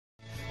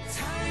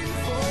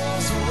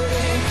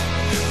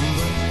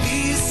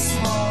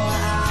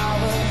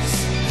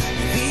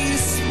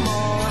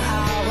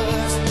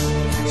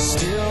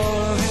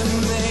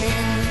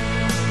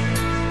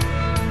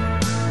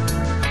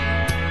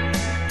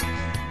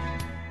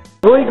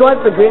Who are you going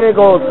for, green or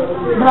gold?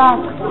 Black.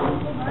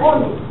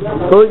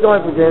 Who are you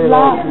going for, green or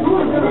gold?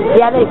 Do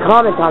you have any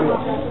comments on this?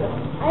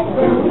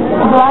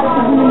 Black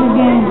is in the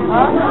game.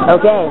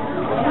 Okay.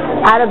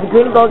 Out of the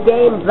green and gold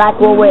game, black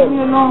will win.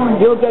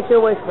 You'll get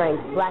your wish, Frank.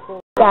 Black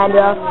will win.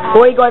 Sandra,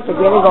 who are you going for,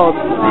 green and gold?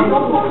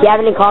 Do you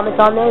have any comments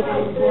on this?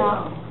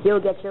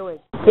 You'll get your wish.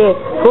 Okay.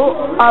 Who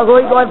are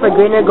you going for,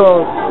 green or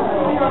gold?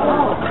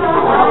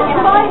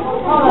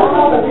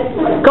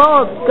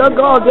 Gold. Go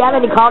gold. Do you have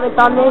any comments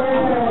on this?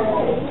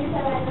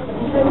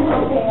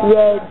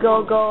 Yeah,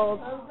 go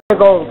gold.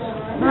 Gold.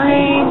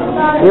 Green.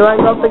 You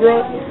want to go for green?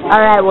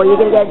 Alright, well, you're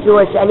going to get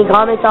your wish. Any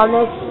comments on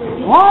this?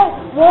 What?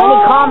 Any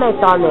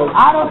comments on this?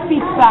 I don't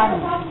speak Spanish.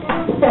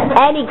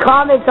 Any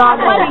comments on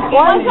this?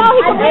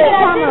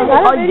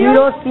 Oh, you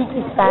don't speak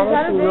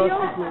Spanish? You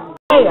don't speak English?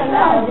 Hey,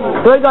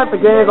 who are you going for,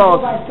 green or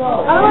gold?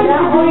 I want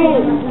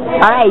green.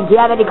 Alright, do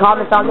you have any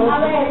comments on this?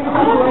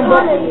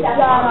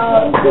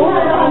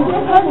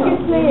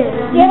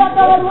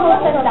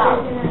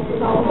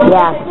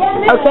 Yeah.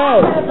 Okay.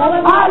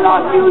 I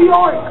love New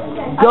York.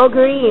 Go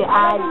green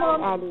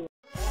and